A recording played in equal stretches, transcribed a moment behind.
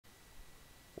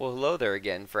Well, hello there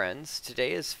again, friends.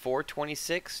 Today is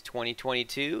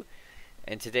 4/26/2022,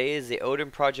 and today is the Odin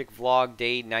Project vlog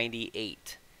day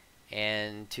 98.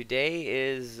 And today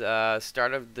is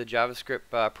start of the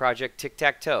JavaScript project Tic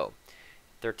Tac Toe.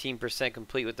 13%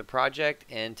 complete with the project,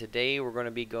 and today we're going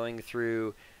to be going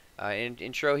through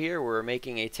intro here. We're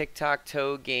making a Tic Tac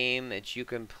Toe game that you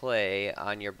can play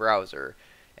on your browser.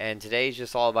 And today is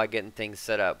just all about getting things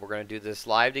set up. We're going to do this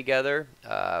live together.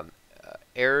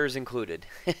 Errors included.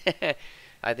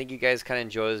 I think you guys kind of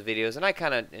enjoy those videos, and I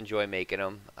kind of enjoy making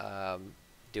them,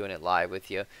 doing it live with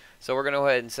you. So we're going to go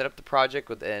ahead and set up the project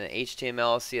with an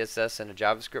HTML, CSS, and a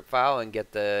JavaScript file, and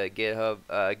get the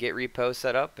GitHub Git repo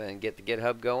set up and get the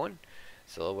GitHub going.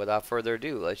 So without further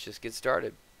ado, let's just get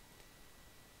started.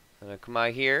 I'm going to come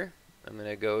out here. I'm going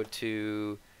to go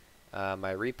to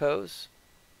my repos,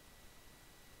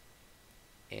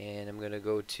 and I'm going to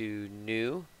go to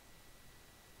new.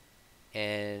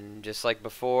 And just like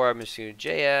before, I'm just going to do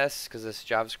JS because it's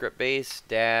JavaScript based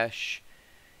dash,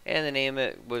 and the name of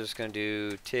it, we're just going to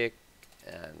do Tic,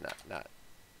 not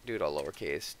do it all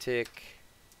lowercase, Tic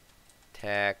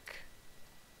Tac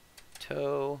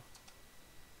Toe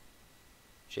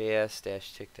JS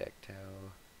dash Tic Tac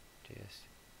Toe JS.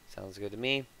 Sounds good to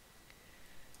me.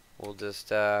 We'll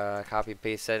just copy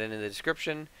paste that into the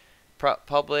description.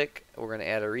 Public, we're going to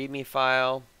add a README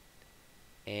file.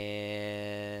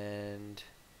 And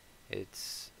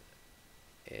it's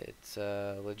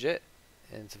legit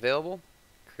and it's available.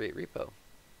 Create repo.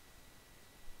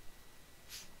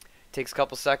 Takes a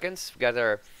couple seconds. We got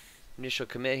our initial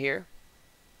commit here.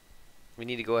 We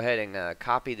need to go ahead and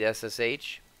copy the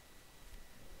SSH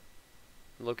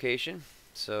location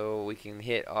so we can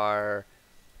hit our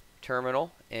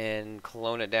terminal and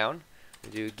clone it down. We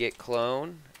do git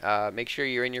clone. Make sure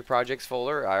you're in your projects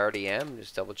folder. I already am.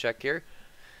 Just double check here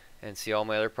and see all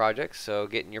my other projects. So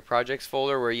get in your projects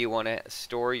folder where you want to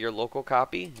store your local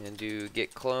copy and do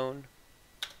git clone,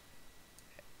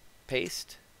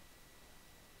 paste,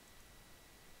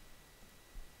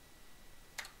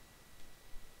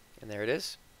 and there it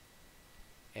is.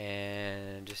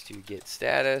 And just do git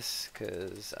status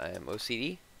because I am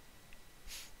OCD.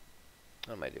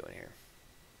 What am I doing here?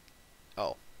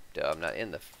 Oh, duh, I'm not in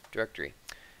the directory.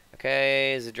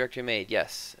 Okay, is the directory made?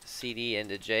 Yes. CD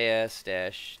into JS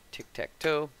dash Tic Tac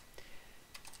Toe.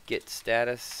 Git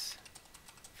status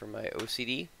for my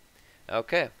OCD.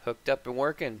 Okay, hooked up and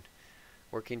working.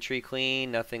 Working tree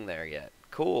clean, nothing there yet.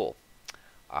 Cool.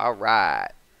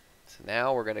 Alright. So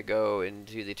now we're going to go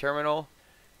into the terminal,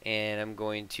 and I'm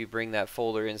going to bring that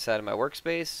folder inside of my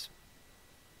workspace.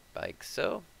 Like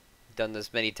so. Done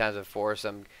this many times before, so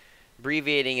I'm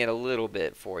abbreviating it a little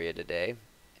bit for you today.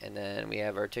 And then we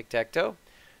have our tic-tac-toe.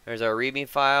 There's our README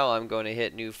file. I'm going to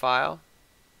hit new file,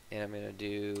 and I'm going to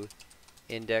do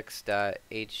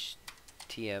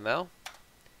index.html,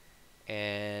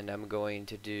 and I'm going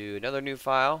to do another new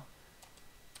file,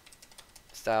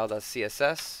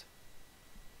 style.css,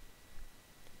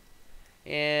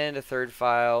 and a third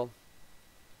file,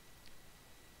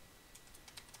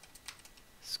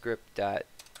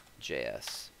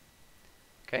 script.js.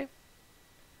 Okay,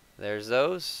 there's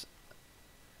those.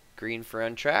 Green for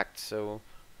untracked, so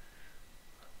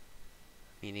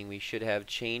meaning we should have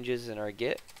changes in our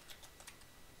Git.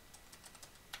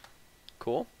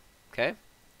 Cool. Okay.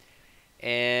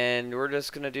 And we're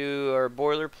just going to do our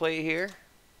boilerplate here.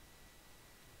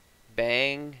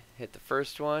 Bang. Hit the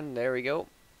first one. There we go.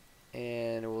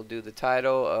 And we'll do the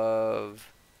title of...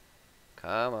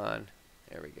 Come on.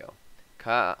 There we go.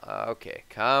 Okay.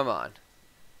 Come on.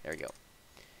 There we go.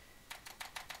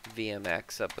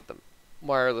 VMX up with the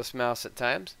wireless mouse at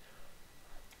times.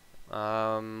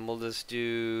 We'll just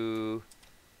do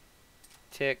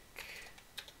Tic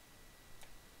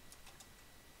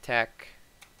Tac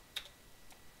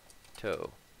Toe,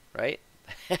 right?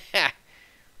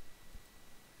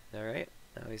 Alright,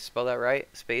 now we spell that right.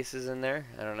 Spaces in there?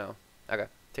 I don't know. Okay,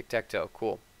 Tic Tac Toe,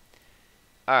 cool.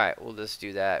 Alright, we'll just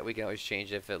do that. We can always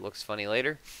change it if it looks funny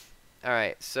later.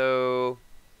 Alright, so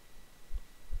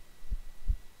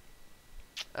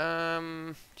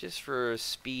just for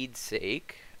speed's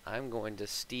sake, I'm going to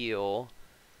steal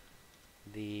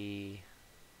the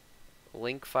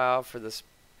link file for the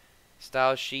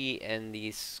style sheet and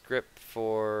the script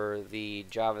for the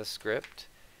JavaScript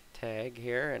tag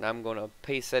here, and I'm going to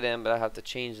paste that in, but I have to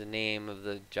change the name of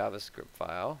the JavaScript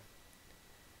file.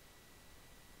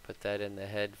 Put that in the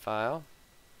head file.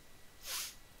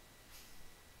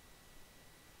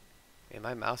 Man,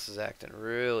 my mouse is acting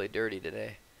really dirty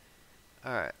today.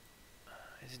 Alright.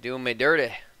 It's doing me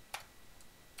dirty.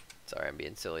 Sorry, I'm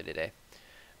being silly today.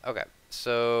 Okay,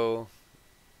 so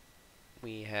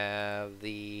we have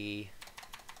the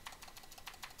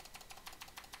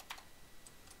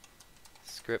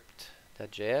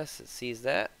script.js that sees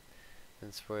that.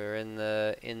 Since we're in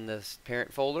the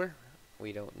parent folder,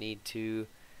 we don't need to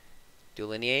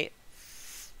delineate.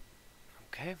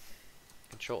 Okay.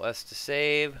 Control S to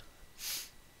save.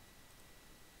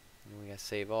 And we gotta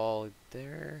save all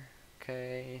there.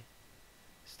 Okay.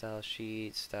 Style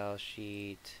sheet, style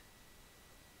sheet.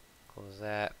 Close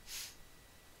that.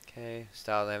 Okay.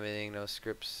 Style everything. No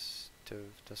scripts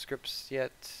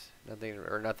yet. Nothing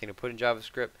to put in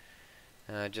JavaScript.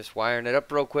 Just wiring it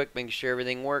up real quick, making sure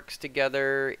everything works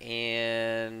together.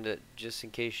 And just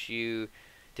in case you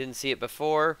didn't see it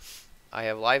before, I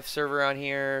have live server on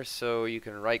here, so you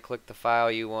can right click the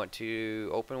file you want to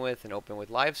open with and open with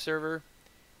live server,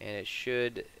 and it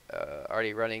should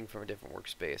already running from a different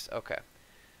workspace. Okay,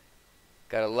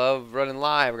 gotta love running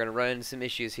live. We're gonna run into some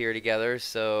issues here together,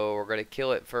 so we're gonna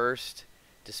kill it first,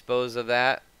 dispose of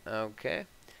that. Okay,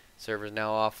 server's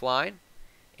now offline,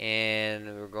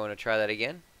 and we're going to try that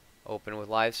again. Open with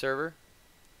live server,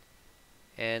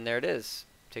 and there it is.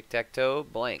 Tic Tac Toe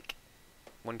blank.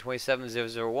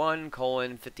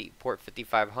 127.0.0.1 port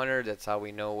 5500. That's how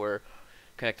we know we're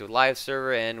connected with live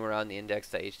server, and we're on the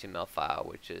index.html file,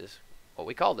 which is what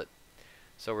we called it.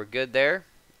 So we're good there.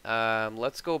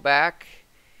 Let's go back,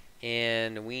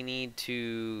 and we need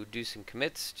to do some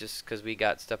commits just because we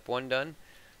got step 1 done.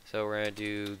 So we're going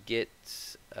to do git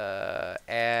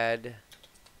add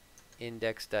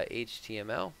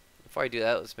index.html. Before I do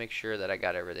that, let's make sure that I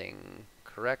got everything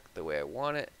correct the way I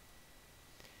want it.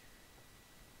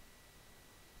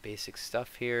 Basic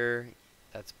stuff here.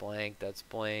 That's blank. That's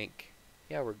blank.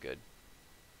 Yeah, we're good.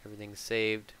 Everything's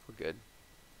saved. We're good.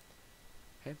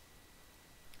 Okay.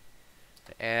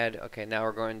 Add. Okay, now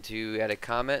we're going to add a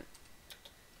comment.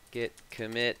 Git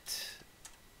commit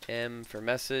m for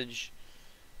message.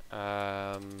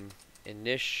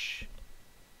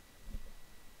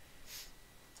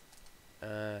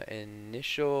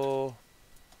 Initial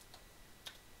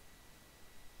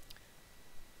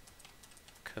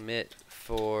commit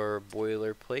for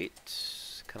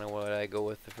boilerplate, kind of what I go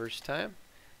with the first time,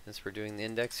 since we're doing the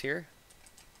index here.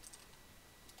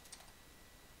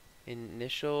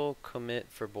 Initial commit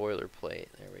for boilerplate.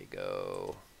 There we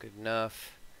go. Good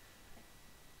enough.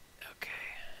 Okay.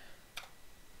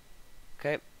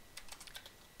 Okay.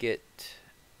 Git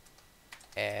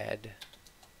add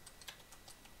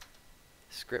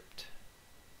script.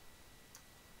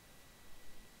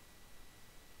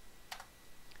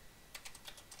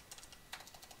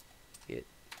 Git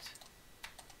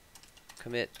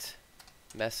commit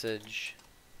message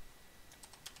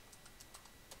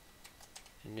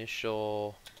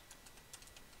initial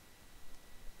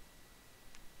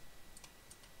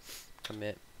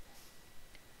commit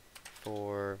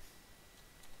for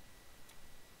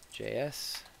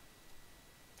JS.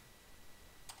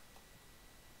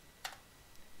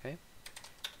 Okay.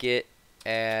 Git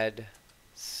add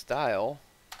style.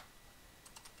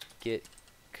 Git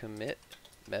commit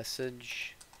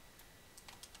message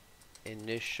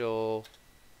initial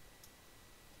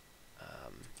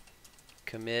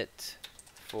commit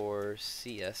for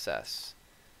CSS.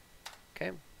 Okay.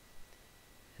 And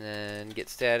then git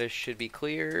status should be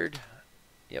cleared.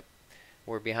 Yep.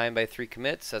 We're behind by 3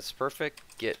 commits. That's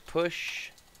perfect. Git push.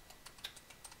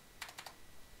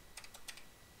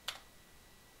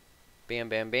 Bam,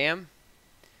 bam, bam.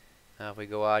 Now if we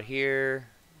go out here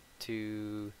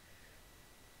to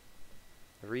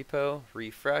the repo,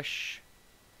 refresh,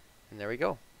 and there we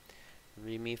go.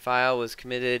 The README file was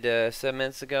committed 7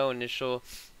 minutes ago. Initial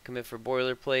commit for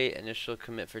boilerplate, initial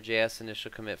commit for JS, initial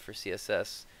commit for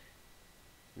CSS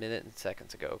minute and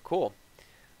seconds ago. Cool.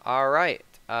 Alright,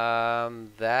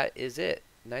 that is it.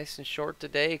 Nice and short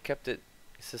today, kept it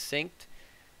succinct.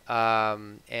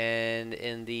 And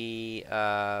in the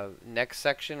next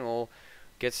section we'll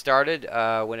get started.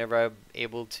 Whenever I'm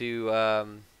able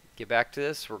to get back to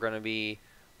this, we're going to be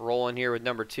rolling here with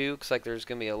number 2. Looks like there's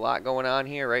going to be a lot going on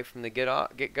here right from the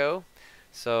get-go.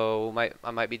 So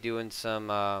I might be doing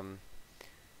some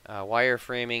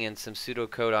wireframing and some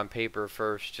pseudocode on paper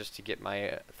first, just to get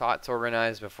my thoughts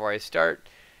organized before I start.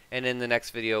 And in the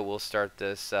next video, we'll start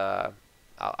this. I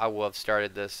will have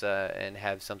started this and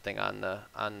have something on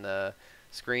the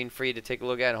screen for you to take a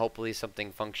look at, and hopefully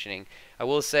something functioning. I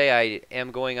will say I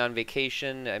am going on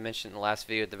vacation. I mentioned in the last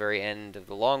video at the very end of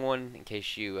the long one, in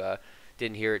case you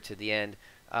didn't hear it to the end.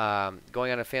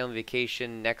 Going on a family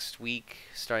vacation next week,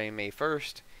 starting May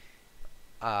 1st.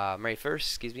 May 1st,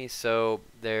 excuse me. So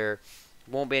there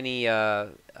won't be any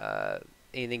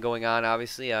anything going on.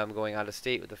 Obviously, I'm going out of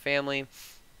state with the family.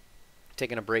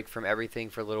 taking a break from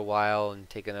everything for a little while and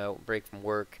taking a break from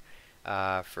work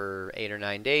for 8 or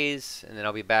 9 days, and then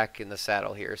I'll be back in the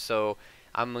saddle here. So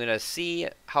I'm gonna see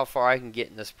how far I can get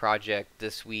in this project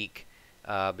this week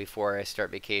before I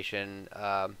start vacation.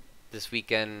 This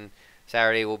weekend,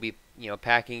 Saturday, we'll be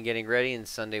packing, getting ready, and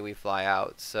Sunday we fly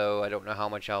out. So I don't know how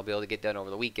much I'll be able to get done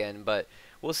over the weekend, but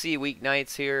we'll see.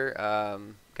 Weeknights here.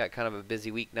 Got kind of a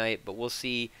busy weeknight, but we'll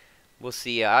see. We'll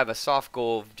see. I have a soft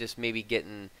goal of just maybe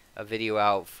getting a video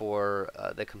out for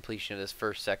the completion of this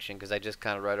first section, because I just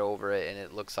kind of read over it and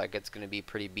it looks like it's going to be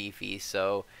pretty beefy.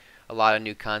 So a lot of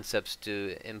new concepts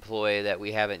to employ that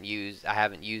I haven't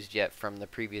used yet from the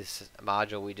previous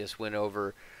module we just went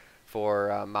over for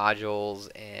modules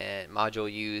and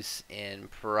module use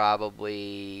and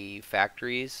probably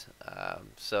factories,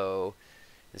 so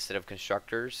instead of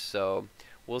constructors. So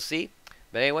we'll see.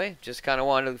 But anyway, just kind of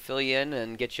wanted to fill you in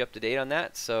and get you up to date on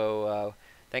that. So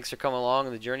thanks for coming along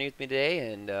on the journey with me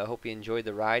today, and hope you enjoyed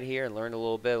the ride here and learned a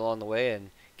little bit along the way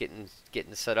and getting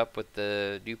set up with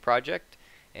the new project.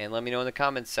 And let me know in the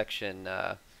comments section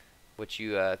what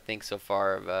you think so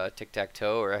far of Tic Tac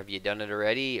Toe, or have you done it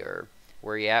already, or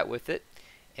where you at with it.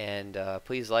 And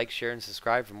please like, share, and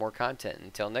subscribe for more content.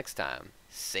 Until next time,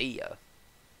 see ya.